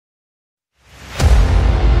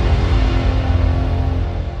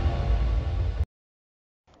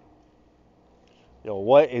Yo,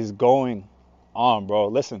 what is going on, bro?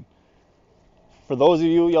 Listen, for those of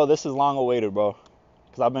you, yo, this is long awaited, bro.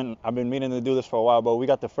 Cause I've been meaning to do this for a while, bro. We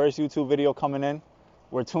got the first YouTube video coming in.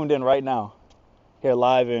 We're tuned in right now. Here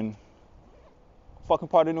live in fucking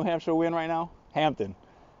part of New Hampshire we in right now? Hampton,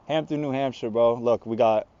 New Hampshire, bro. Look, we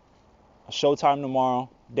got a showtime tomorrow,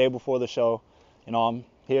 day before the show. You know, I'm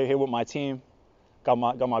here with my team. Got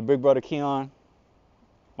my big brother Keon,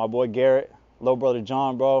 my boy Garrett, little brother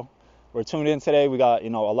John, bro. We're tuned in today. We got, you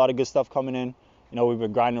know, a lot of good stuff coming in. You know, we've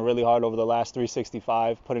been grinding really hard over the last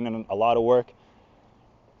 365, putting in a lot of work.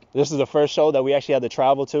 This is the first show that we actually had to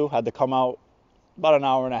travel to, had to come out about an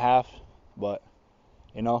hour and a half, but,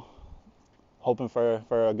 you know, hoping for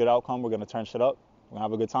a good outcome. We're going to turn shit up. We're going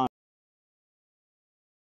to have a good time.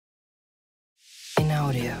 In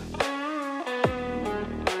audio.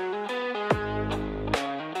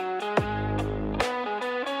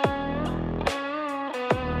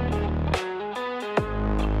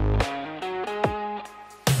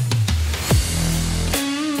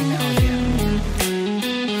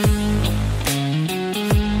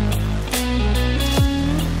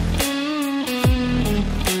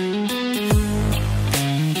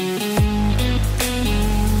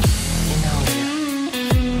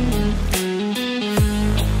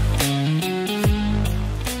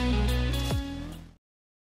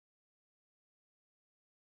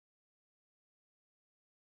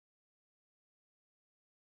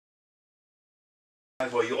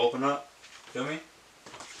 Bro, you open up, feel me?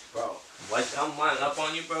 Bro, like I'm lining up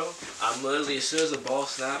on you, bro. I'm literally, as soon as the ball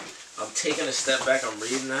snap, I'm taking a step back, I'm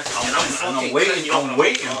reading that, I'm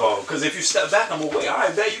waiting, bro. Because if you step back, I'm gonna wait.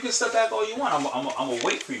 I bet you can step back all you want. I'm gonna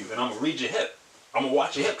wait for you, and I'm gonna read your hip. I'm gonna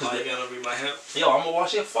watch your hip. Cause you gonna read my hip? Yo, I'm gonna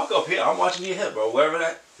watch your fuck up here. I'm watching your hip, bro. Wherever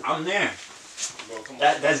that, I'm there. Bro, come on.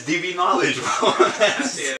 That's DV knowledge, bro. I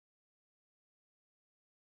see it.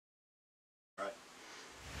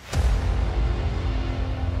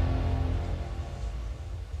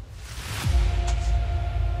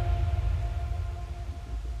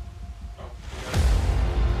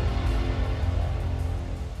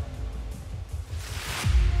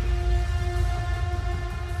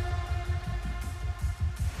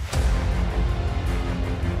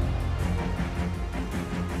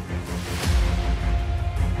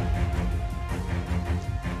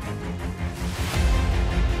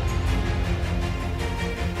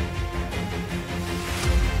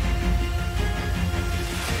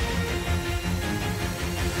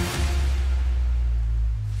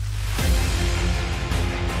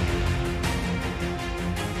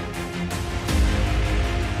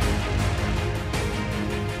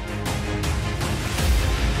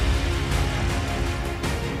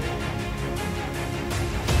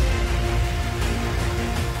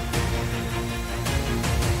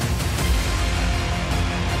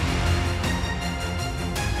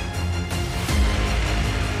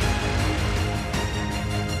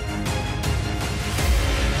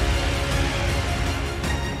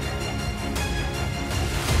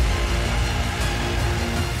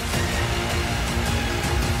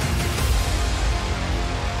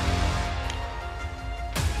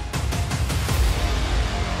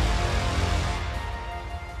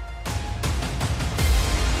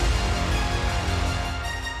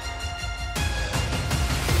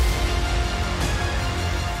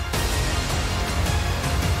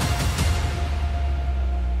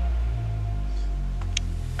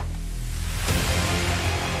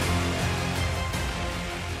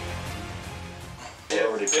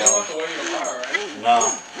 They don't have to wait tomorrow, right? No.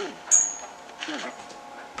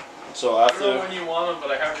 So I don't know when you want them,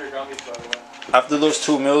 but I have your gummies, by the way. after those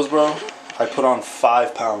 2 meals, bro, I put on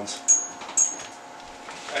 5 pounds.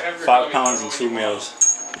 I have your 5 pounds in 2 meals.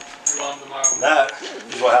 You want them tomorrow? That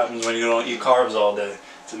is what happens when you don't eat carbs all day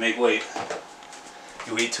to make weight.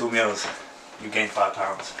 You eat 2 meals, you gain 5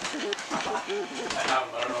 pounds. I have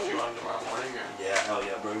them. I don't know if you want them tomorrow morning or... Yeah, hell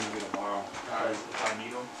yeah, bro. We're gonna get tomorrow. Alright. If I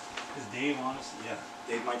need them. Because Dave, honestly, yeah.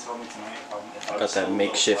 Dave might tell me tonight if I Got that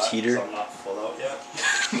makeshift heater. I'm not full out yet.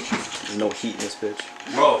 There's no heat in this bitch.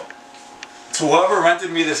 Bro, to whoever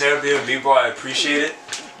rented me this Airbnb, bro, I appreciate it.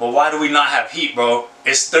 But why do we not have heat, bro?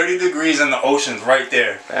 It's 30 degrees and the ocean's right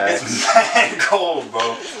there. It's mad cold,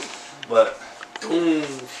 bro. But...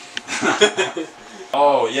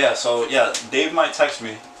 Oh, yeah, so, yeah, Dave might text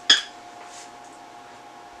me.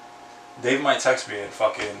 Dave might text me and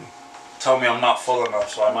fucking tell me I'm not full enough,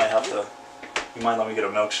 so I might have to... He might let me get a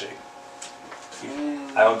milkshake.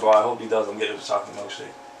 I hope he does. I'm getting a chocolate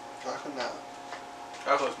milkshake. Chocolate now.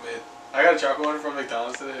 Chocolate's made. I got a chocolate one from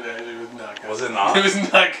McDonald's today. It was not good. Was it not? It was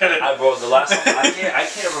not good. Bro, the last time I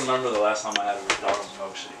can't remember the last time I had a McDonald's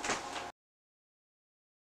milkshake.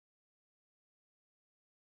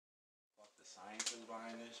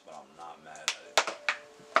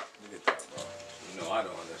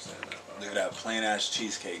 Look at that plain ass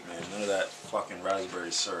cheesecake, man. None of that fucking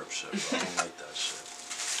raspberry syrup shit, bro. I don't like that shit.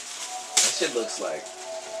 That shit looks like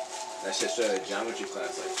that shit straight out of geometry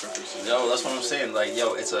class, like perfect. Yo, that's what I'm saying. Like,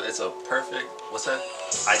 yo, it's a perfect. What's that?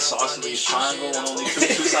 Isosceles triangle when only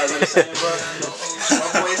two sides are the same, bro.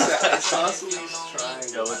 My boy said isosceles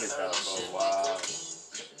triangle. Yo, look at that, bro. Wow.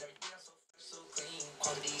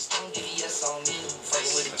 That's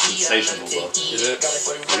sensational, bro. Is it?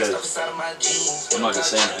 It is. I'm not just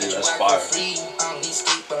saying that, dude. That's fire. That's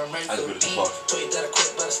good as fuck.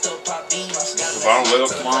 If I don't wake up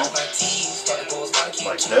tomorrow like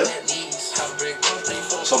this,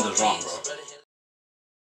 something's wrong, bro.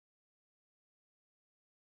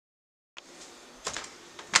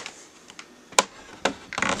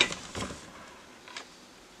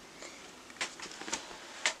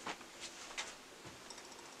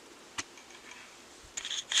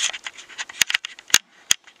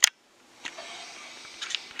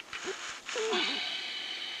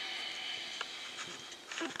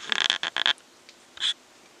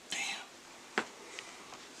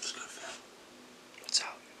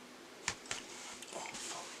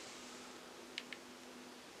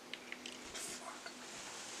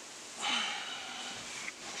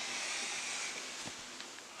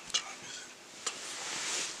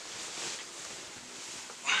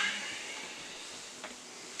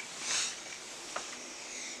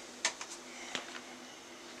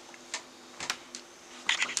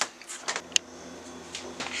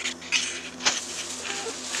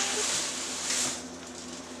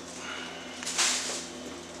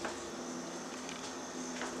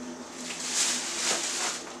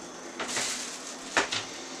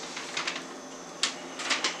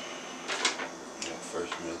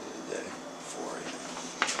 First meal of the day, 4 a.m.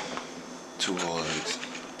 2 whole eggs,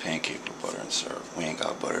 pancake with butter and syrup. We ain't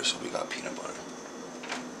got butter, so we got peanut butter.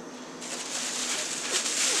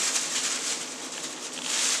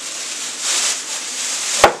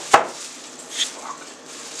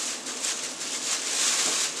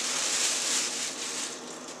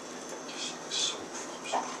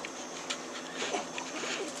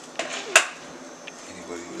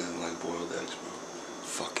 Anybody who doesn't like boiled eggs, bro,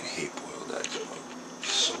 fucking hate boiled eggs, bro.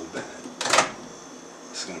 So bad.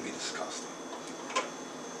 It's gonna be disgusting.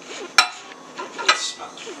 It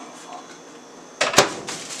smells, bro. Fuck.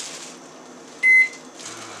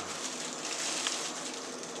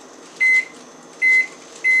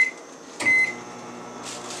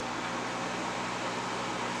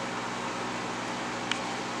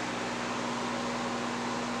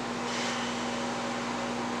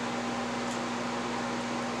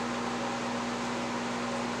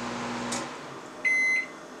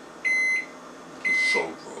 So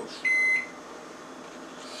gross.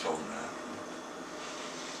 So nasty.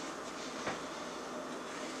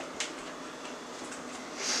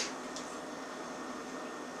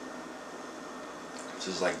 This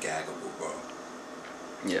is like gaggable, bro.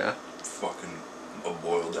 Yeah. Fucking a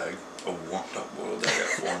boiled egg. A warmed up boiled egg at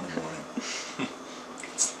 4 in the morning.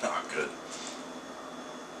 It's not good.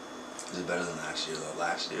 Is it better than last year though?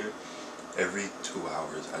 Last year, every 2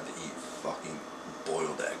 hours I had to eat fucking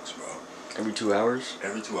boiled eggs, bro. Every 2 hours?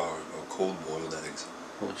 Every 2 hours, bro. Cold boiled eggs.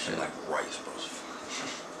 Holy shit. And like rice, bro.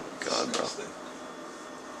 God, bro. Disgusting.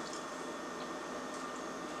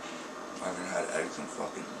 I haven't had eggs in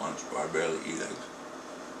fucking months, bro. I barely eat eggs.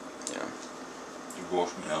 Yeah. They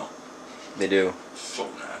gross me out. They do. So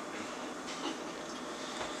nasty.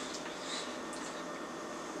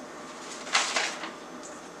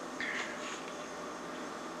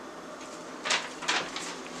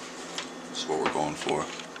 That's what we're going for.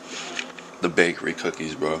 The bakery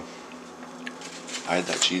cookies, bro. I had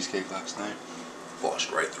that cheesecake last night.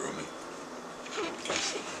 Washed right through me.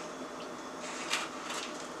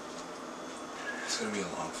 It's gonna be a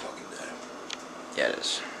long fucking day. Yeah, it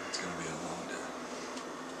is. It's gonna be a long day.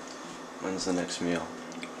 When's the next meal?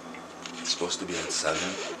 It's supposed to be at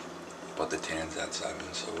 7, but the tan's at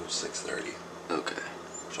 7, so 6:30. Okay.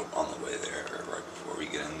 So on the way there, or right before we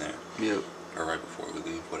get in there. Yep. Or right before we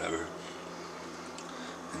leave, whatever.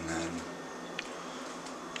 And then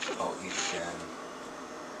I'll eat again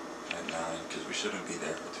at 9, because we shouldn't be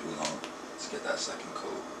there for too long. Let's get that second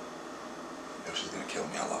coat. Yo, she's gonna kill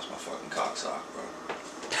me. I lost my fucking cock sock, bro.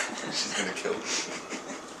 She's gonna kill me.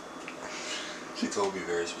 She told me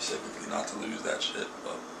very specifically not to lose that shit,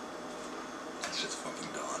 but that shit's fucking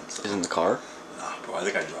gone. So. Is it in the car? Nah, bro, I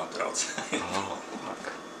think I dropped it outside. Oh,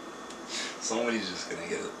 fuck. Somebody's just gonna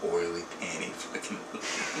get an oily, panty fucking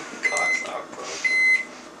cock sock, bro.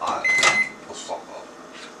 We'll fuck up.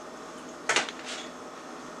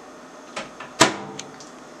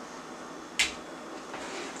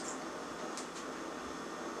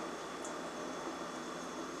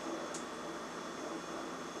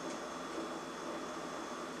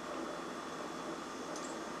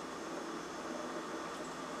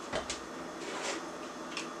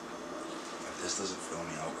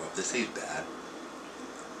 if this tastes bad,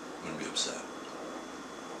 I'm gonna be upset.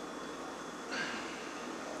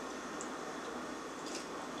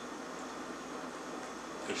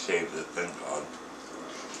 They saved it, thank God.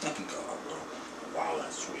 Thank God, bro. Wow,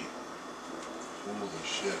 that's sweet. Holy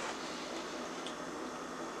shit.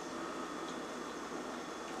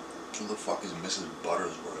 Who the fuck is Mrs.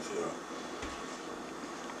 Buttersworth here?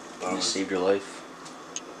 You saved your life.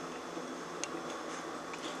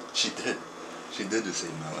 She did. She did just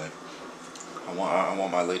save my life. I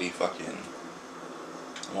want my lady fucking.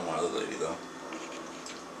 I want my other lady though.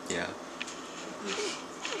 Yeah.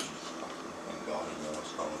 Thank God I know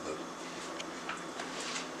what's wrong with it.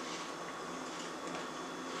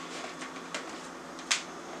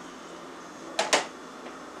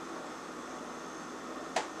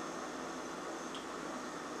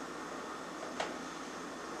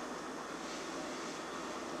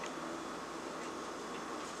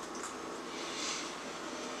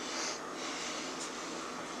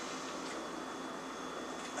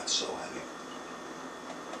 That's so heavy.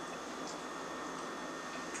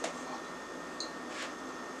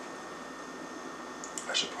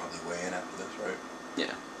 I should probably weigh in after this, right?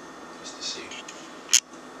 Yeah. Just to see.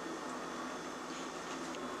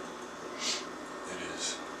 It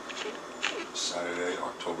is Saturday,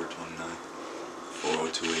 October 29th,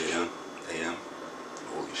 4:02 a.m.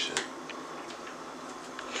 Holy shit.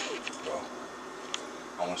 Bro,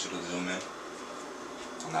 I want you to zoom in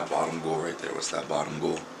on that bottom goal right there. What's that bottom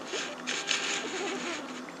goal?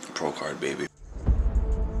 Pro card, baby.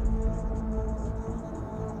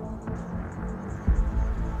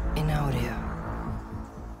 In audio.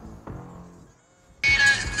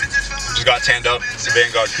 Just got tanned up at the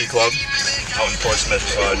Vanguard Key Club out in Portsmouth,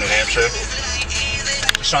 New Hampshire.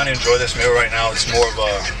 Just trying to enjoy this meal right now. It's more of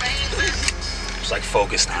a, it's like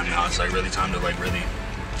focus time now. It's like really time to like really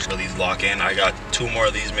lock in. I got 2 more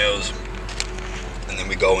of these meals, and then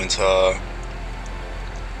we go into the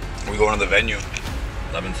venue.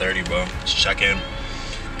 11:30, bro. Just check in,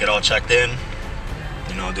 get all checked in.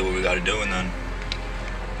 You know, do what we got to do, and then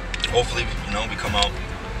hopefully, you know, we come out.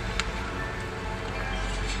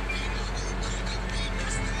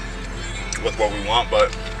 With what we want,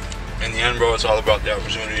 but in the end, bro, it's all about the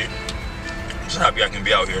opportunity. I'm just happy I can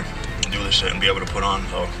be out here and do this shit and be able to put on.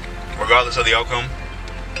 So, regardless of the outcome,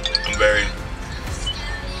 I'm very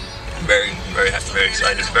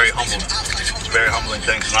excited. It's very humbled. It's a very humbling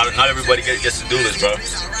thing. So not everybody gets to do this, bro.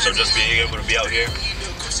 So just being able to be out here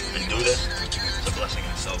and do this, it's a blessing in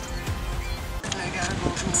itself.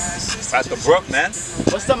 At the Brook, man.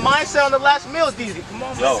 What's the mindset on the last meal, Deezy? Come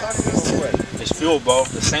on, Yo, man. it's fuel, bro.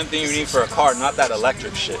 The same thing you need for a car, not that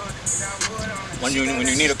electric shit. When you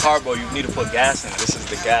need a car, bro, you need to put gas in it. This is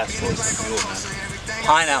the gas, bro. It's the fuel, man.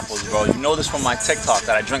 Pineapples, bro. You know this from my TikTok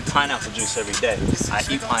that I drink pineapple juice every day. I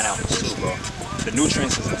eat pineapples too, bro. The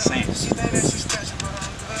nutrients is insane.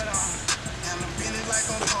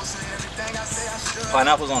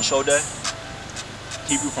 Pineapples on show day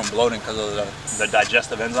keep you from bloating because of the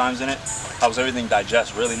digestive enzymes in it. Helps everything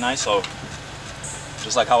digest really nice. So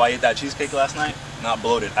just like how I ate that cheesecake last night, not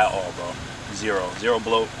bloated at all, bro. Zero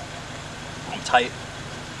bloat. I'm tight.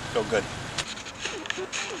 Feel good.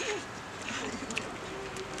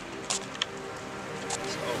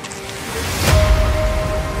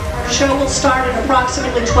 Our show will start at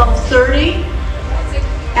approximately 12:30.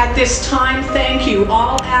 At this time, thank you.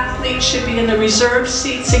 All athletes should be in the reserved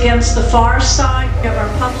seats against the far side. We have our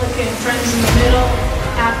public and friends in the middle.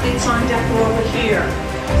 Athletes on deck are over here.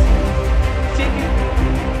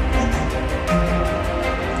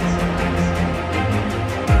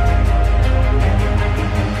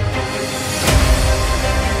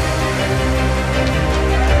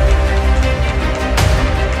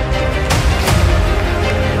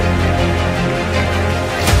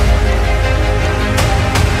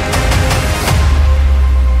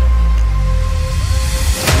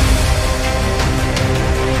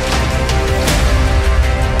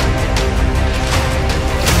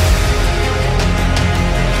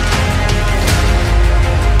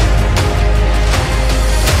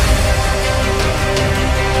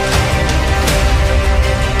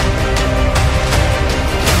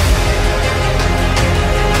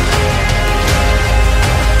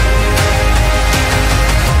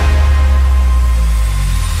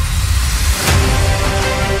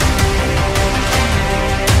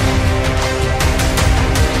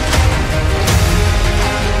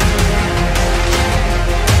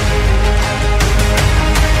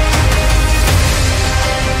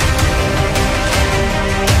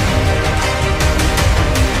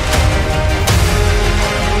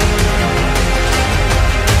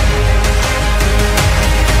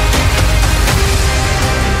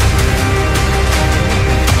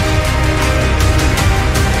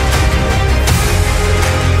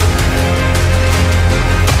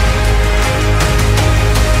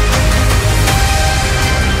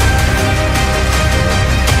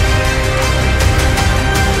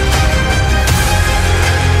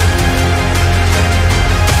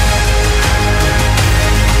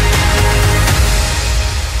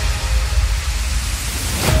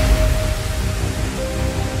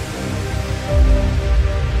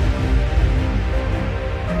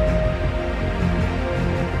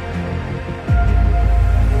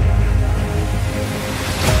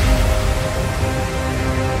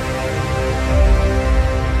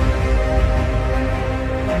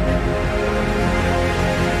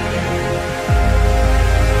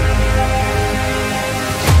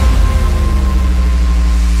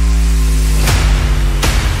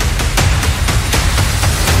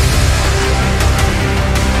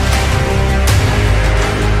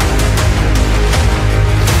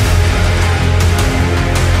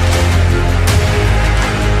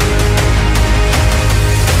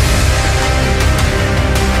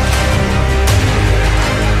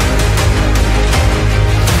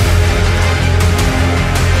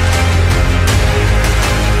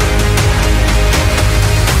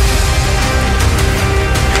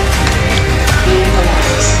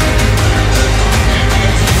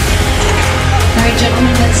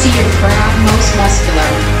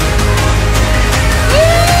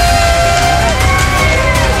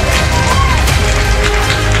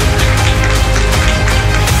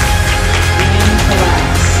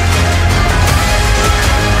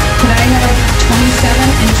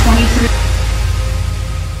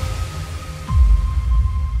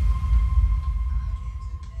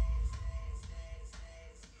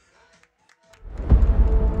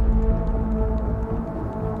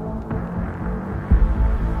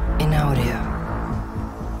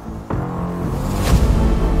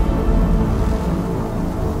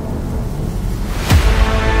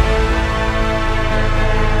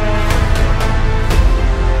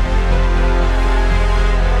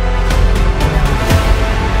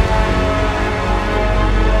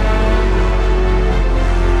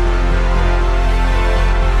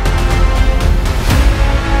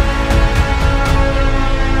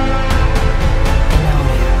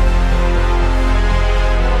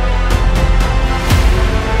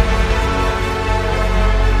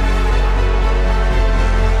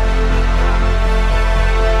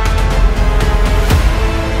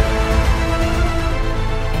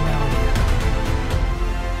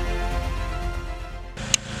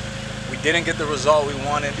 didn't get the result we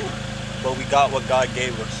wanted, but we got what God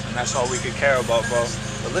gave us, and that's all we could care about, bro.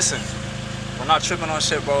 But listen, we're not tripping on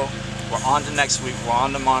shit, bro. We're on to next week. We're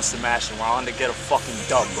on to Monster Mash, and we're on to get a fucking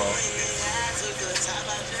dub, bro.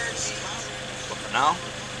 But for now,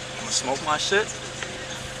 I'm gonna smoke my shit.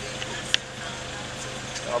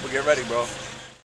 Y'all get ready, bro.